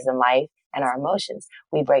challenges in life and our emotions.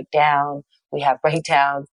 We break down, we have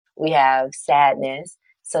breakdowns, we have sadness,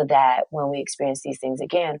 so that when we experience these things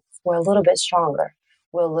again, we're a little bit stronger.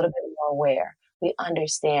 We're a little bit more aware. We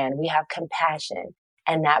understand, we have compassion,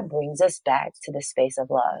 and that brings us back to the space of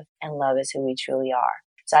love, and love is who we truly are.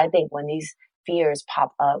 So I think when these fears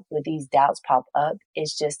pop up, when these doubts pop up,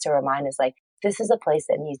 it's just to remind us like, this is a place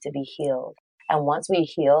that needs to be healed. And once we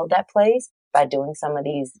heal that place by doing some of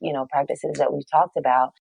these, practices that we've talked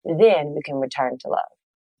about, then we can return to love.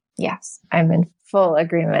 Yes, I'm in full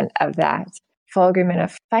agreement of that. Full agreement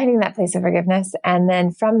of finding that place of forgiveness. And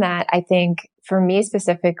then from that, I think for me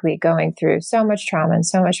specifically, going through so much trauma and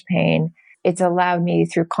so much pain, it's allowed me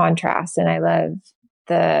through contrast. And I love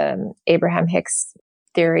the Abraham Hicks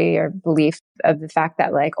theory or belief of the fact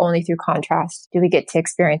that like only through contrast do we get to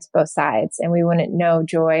experience both sides. And we wouldn't know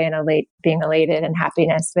joy and being elated and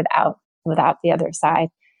happiness without the other side.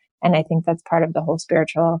 And I think that's part of the whole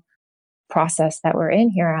spiritual process that we're in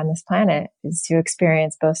here on this planet, is to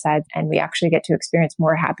experience both sides. And we actually get to experience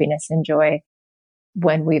more happiness and joy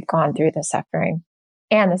when we've gone through the suffering.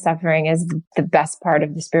 And the suffering is the best part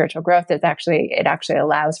of the spiritual growth. It actually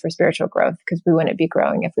allows for spiritual growth, because we wouldn't be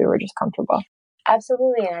growing if we were just comfortable.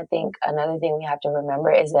 Absolutely. And I think another thing we have to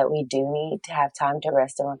remember is that we do need to have time to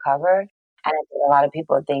rest and recover. And I think a lot of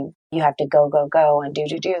people think you have to go, go, go and do,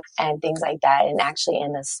 and things like that. And actually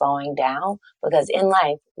end up slowing down, because in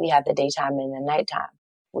life, we have the daytime and the nighttime.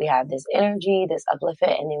 We have this energy, this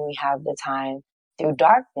upliftment, and then we have the time through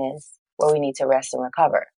darkness where we need to rest and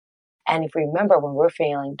recover. And if we remember, when we're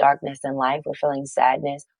feeling darkness in life, we're feeling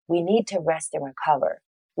sadness, we need to rest and recover.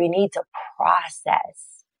 We need to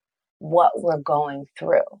process what we're going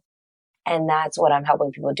through. And that's what I'm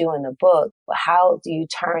helping people do in the book. How do you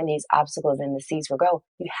turn these obstacles into seeds for growth?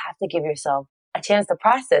 You have to give yourself a chance to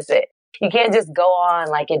process it. You can't just go on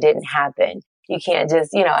like it didn't happen. You can't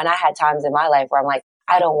just, and I had times in my life where I'm like,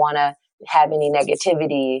 I don't want to have any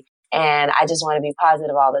negativity and I just want to be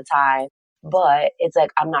positive all the time. But it's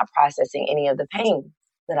like, I'm not processing any of the pain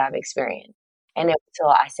that I've experienced. And until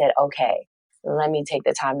I said, okay, let me take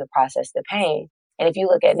the time to process the pain. And if you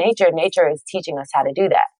look at nature is teaching us how to do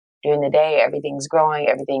that. During the day, everything's growing,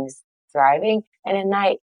 everything's thriving. And at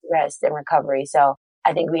night, rest and recovery. So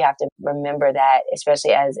I think we have to remember that,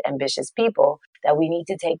 especially as ambitious people, that we need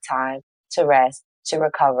to take time to rest, to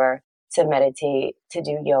recover, to meditate, to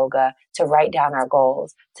do yoga, to write down our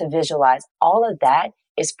goals, to visualize. All of that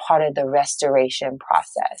is part of the restoration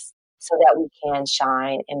process so that we can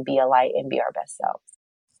shine and be a light and be our best selves.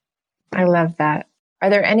 I love that. Are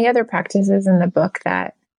there any other practices in the book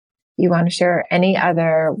that you want to share? Any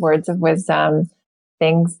other words of wisdom,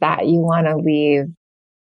 things that you want to leave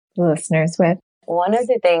the listeners with? One of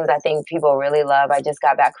the things I think people really love, I just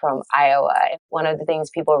got back from Iowa. One of the things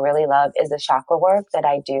people really love is the chakra work that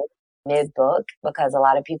I do mid-book, because a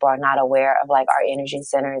lot of people are not aware of like our energy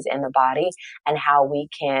centers in the body and how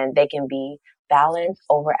they can be balanced,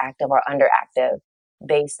 overactive, or underactive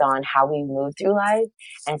based on how we move through life.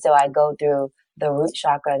 And so I go through the root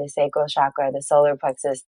chakra, the sacral chakra, the solar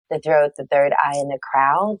plexus, the throat, the third eye, and the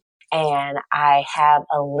crown. And I have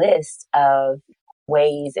a list of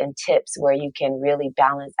ways and tips where you can really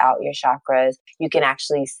balance out your chakras. You can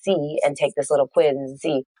actually see and take this little quiz and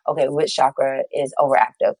see, okay, which chakra is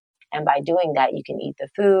overactive. And by doing that, you can eat the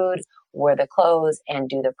food, wear the clothes, and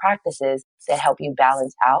do the practices that help you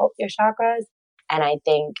balance out your chakras. And I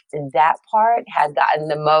think that part has gotten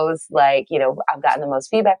the most, I've gotten the most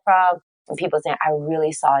feedback from, and people saying, I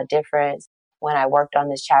really saw a difference when I worked on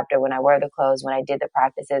this chapter, when I wear the clothes, when I did the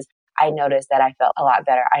practices. I noticed that I felt a lot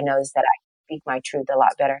better. I noticed that I speak my truth a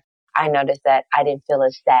lot better. I noticed that I didn't feel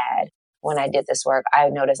as sad when I did this work. I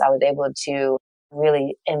noticed I was able to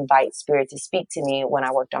really invite spirit to speak to me when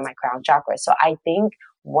I worked on my crown chakra. So I think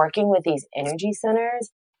working with these energy centers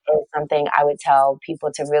is something I would tell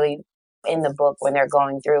people to really, in the book, when they're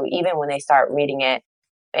going through, even when they start reading it,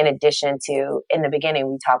 in addition to, in the beginning,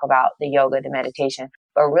 we talk about the yoga, the meditation,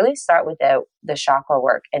 but really start with the chakra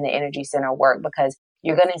work and the energy center work, because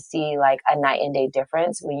you're going to see like a night and day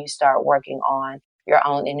difference when you start working on your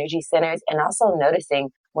own energy centers, and also noticing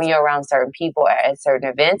when you're around certain people at certain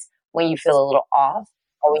events, when you feel a little off,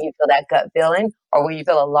 or when you feel that gut feeling, or when you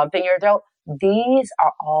feel a lump in your throat. These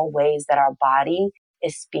are all ways that our body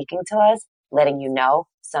is speaking to us, letting you know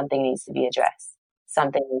something needs to be addressed,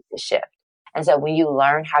 something needs to shift. And so when you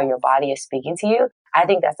learn how your body is speaking to you, I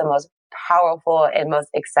think that's the most powerful and most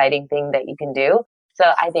exciting thing that you can do. So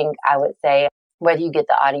I think I would say, whether you get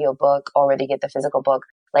the audio book or whether you get the physical book,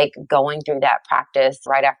 like going through that practice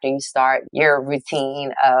right after you start your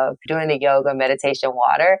routine of doing the yoga, meditation,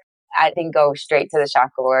 water, I think go straight to the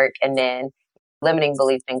chakra work, and then limiting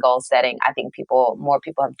beliefs and goal setting. I think more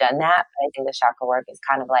people have done that. But I think the chakra work is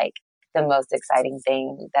kind of like the most exciting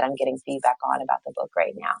thing that I'm getting feedback on about the book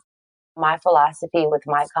right now. My philosophy with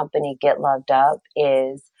my company, Get Loved Up,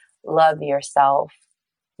 is love yourself,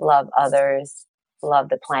 love others, love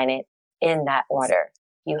the planet, in that order.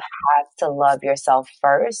 You have to love yourself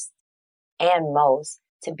first and most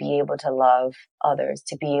to be able to love others,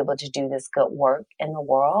 to be able to do this good work in the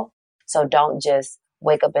world. So don't just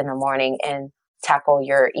wake up in the morning and tackle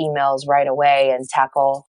your emails right away and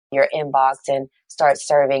tackle your inbox and start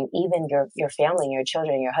serving even your family, your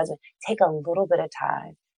children, your husband. Take a little bit of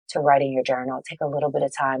time to write in your journal. Take a little bit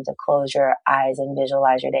of time to close your eyes and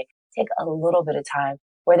visualize your day. Take a little bit of time,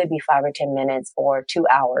 whether it be 5 or 10 minutes or 2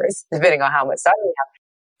 hours, depending on how much time you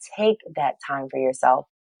have. Take that time for yourself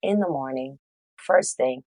in the morning, first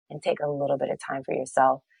thing, and take a little bit of time for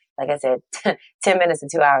yourself. Like I said, 10 minutes to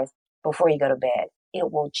 2 hours before you go to bed.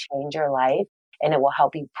 It will change your life, and it will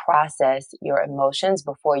help you process your emotions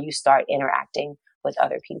before you start interacting with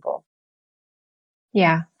other people.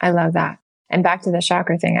 Yeah, I love that. And back to the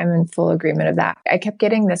chakra thing, I'm in full agreement of that. I kept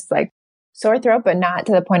getting this like sore throat, but not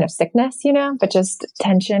to the point of sickness, but just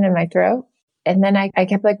tension in my throat. And then I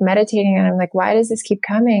kept like meditating and I'm like, why does this keep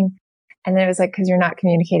coming? And then it was like, because you're not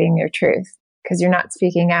communicating your truth, because you're not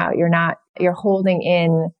speaking out. You're holding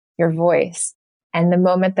in your voice. And the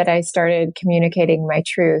moment that I started communicating my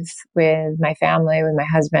truth with my family, with my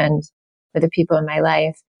husband, with the people in my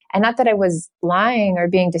life, and not that I was lying or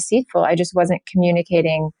being deceitful, I just wasn't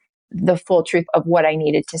communicating the full truth of what I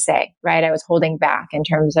needed to say, right? I was holding back in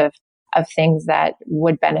terms of things that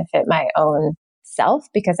would benefit my own self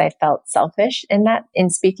because I felt selfish in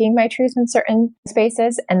speaking my truth in certain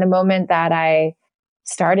spaces. And the moment that I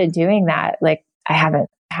started doing that, like I haven't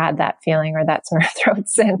had that feeling or that sore throat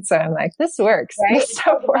since. So I'm like, this works. Right? This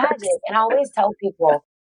stuff works. Magic. And I always tell people,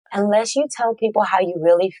 unless you tell people how you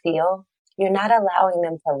really feel, you're not allowing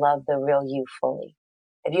them to love the real you fully.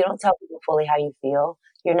 If you don't tell people fully how you feel,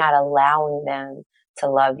 you're not allowing them to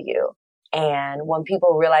love you. And when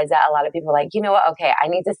people realize that, a lot of people are like, you know what? Okay, I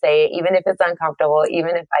need to say it, even if it's uncomfortable,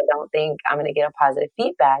 even if I don't think I'm going to get a positive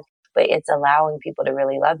feedback, but it's allowing people to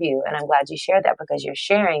really love you. And I'm glad you shared that because you're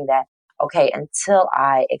sharing that, okay, until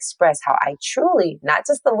I express how I truly, not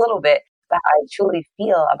just a little bit, but how I truly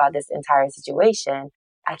feel about this entire situation,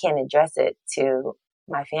 I can't address it to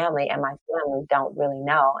my family, and my family don't really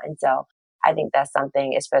know. And so I think that's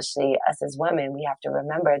something, especially us as women, we have to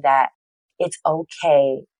remember that it's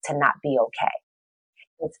okay to not be okay.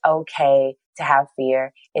 It's okay to have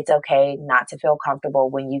fear. It's okay not to feel comfortable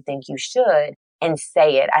when you think you should and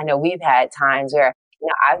say it. I know we've had times where,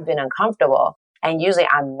 I've been uncomfortable and usually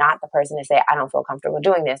I'm not the person to say, I don't feel comfortable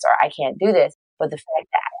doing this or I can't do this. But the fact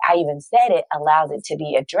that I even said it allows it to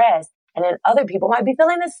be addressed. And then other people might be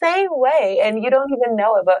feeling the same way and you don't even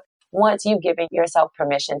know it. But once you've given yourself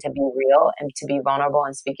permission to be real and to be vulnerable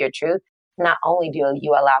and speak your truth, not only do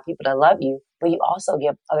you allow people to love you, but you also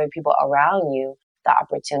give other people around you the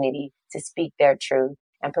opportunity to speak their truth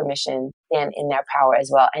and permission and in their power as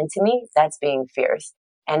well. And to me, that's being fierce,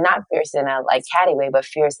 and not fierce in a like catty way, but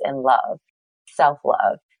fierce in love,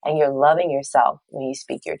 self-love. And you're loving yourself when you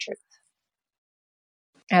speak your truth.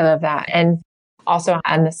 I love that. And also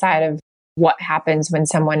on the side of what happens when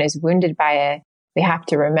someone is wounded by it, we have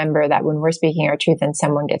to remember that when we're speaking our truth and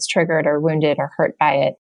someone gets triggered or wounded or hurt by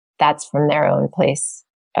it, that's from their own place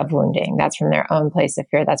of wounding. That's from their own place of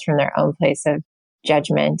fear. That's from their own place of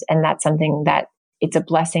judgment. And that's something that it's a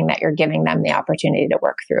blessing that you're giving them the opportunity to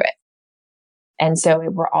work through it. And so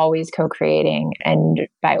we're always co-creating. And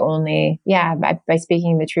by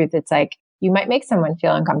speaking the truth, it's like you might make someone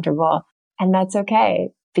feel uncomfortable, and that's okay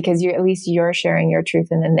because at least you're sharing your truth,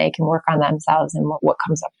 and then they can work on themselves and what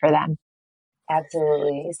comes up for them.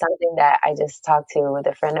 Absolutely. Something that I just talked to with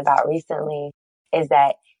a friend about recently is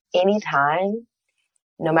that anytime,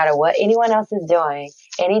 no matter what anyone else is doing,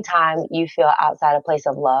 anytime you feel outside a place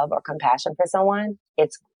of love or compassion for someone,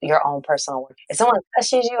 it's your own personal work. If someone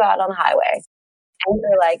pushes you out on the highway and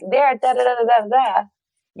you're like, they're da da da da da da,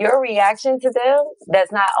 your reaction to them,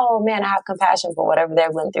 that's not, oh man, I have compassion for whatever they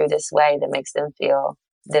went through this way that makes them feel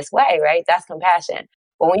this way, right? That's compassion.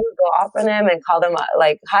 But when you go off on them and call them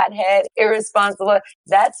like hothead, irresponsible,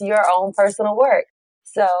 that's your own personal work.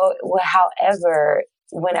 So, however,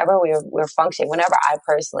 whenever we're functioning, whenever I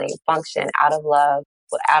personally function out of love,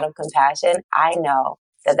 out of compassion, I know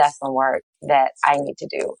that that's some work that I need to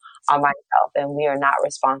do on myself. And we are not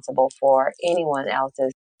responsible for anyone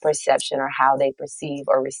else's perception or how they perceive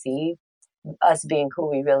or receive us being who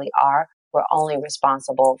we really are. We're only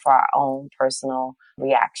responsible for our own personal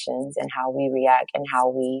reactions and how we react and how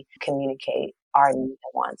we communicate our needs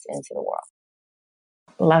and wants into the world.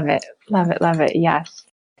 Love it. Love it. Love it. Yes.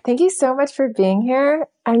 Thank you so much for being here.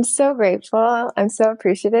 I'm so grateful. I'm so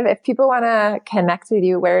appreciative. If people want to connect with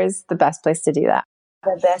you, where is the best place to do that?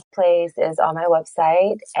 The best place is on my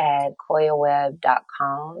website at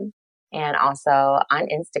koyaweb.com and also on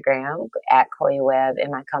Instagram at koyaweb,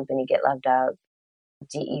 and my company Get Loved Up,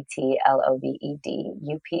 GETLOVEDUP.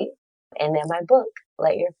 And then my book,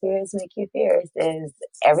 Let Your Fears Make You Fierce, is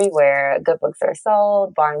everywhere. Good books are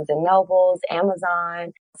sold, Barnes and Nobles,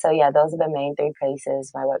 Amazon. So yeah, those are the main three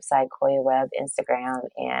places: my website, Koya Web, Instagram,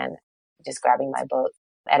 and just grabbing my book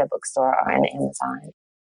at a bookstore or on Amazon.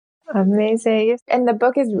 Amazing. And the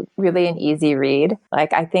book is really an easy read.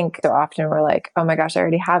 Like, I think so often we're like, oh my gosh, I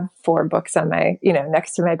already have 4 books on my,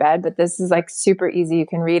 next to my bed, but this is like super easy. You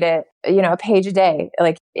can read it, a page a day.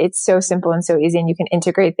 Like, it's so simple and so easy, and you can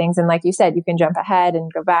integrate things. And like you said, you can jump ahead and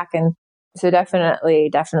go back. And so definitely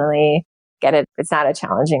get it. It's not a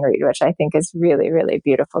challenging read, which I think is really, really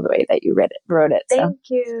beautiful the way that you wrote it. Thank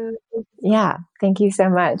you. Yeah. Thank you so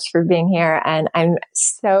much for being here. And I'm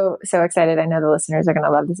so excited. I know the listeners are going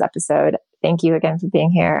to love this episode. Thank you again for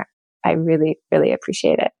being here. I really, really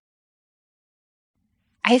appreciate it.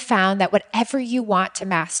 I found that whatever you want to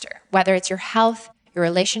master, whether it's your health, your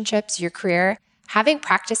relationships, your career, having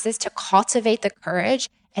practices to cultivate the courage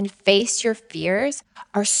and face your fears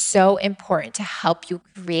are so important to help you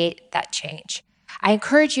create that change. I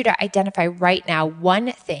encourage you to identify right now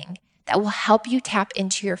one thing that will help you tap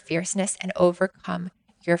into your fierceness and overcome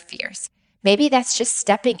your fears. Maybe that's just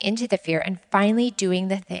stepping into the fear and finally doing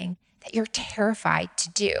the thing that you're terrified to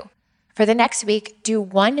do. For the next week, do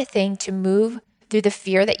one thing to move through the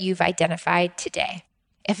fear that you've identified today.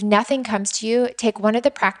 If nothing comes to you, take one of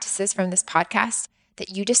the practices from this podcast that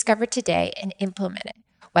you discovered today and implement it.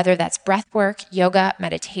 Whether that's breath work, yoga,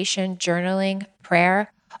 meditation, journaling,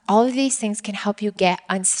 prayer, all of these things can help you get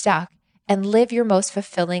unstuck and live your most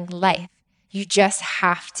fulfilling life. You just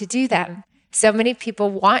have to do them. So many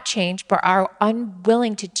people want change, but are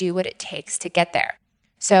unwilling to do what it takes to get there.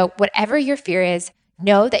 So whatever your fear is,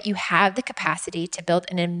 know that you have the capacity to build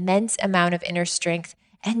an immense amount of inner strength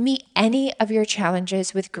and meet any of your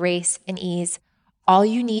challenges with grace and ease. All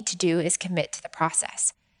you need to do is commit to the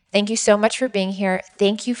process. Thank you so much for being here.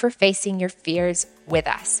 Thank you for facing your fears with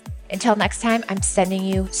us. Until next time, I'm sending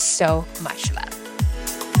you so much love.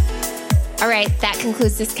 All right, that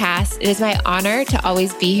concludes this cast. It is my honor to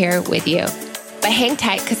always be here with you. But hang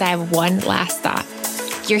tight because I have one last thought.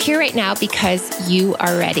 You're here right now because you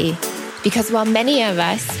are ready. Because while many of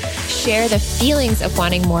us share the feelings of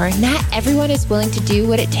wanting more, not everyone is willing to do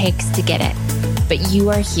what it takes to get it. But you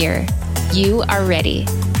are here. You are ready.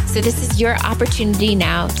 So this is your opportunity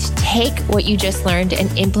now to take what you just learned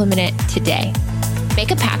and implement it today.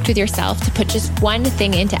 Make a pact with yourself to put just one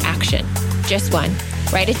thing into action. Just one.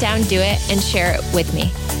 Write it down, do it, and share it with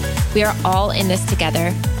me. We are all in this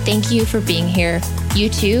together. Thank you for being here. You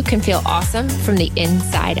too can feel awesome from the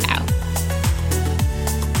inside out.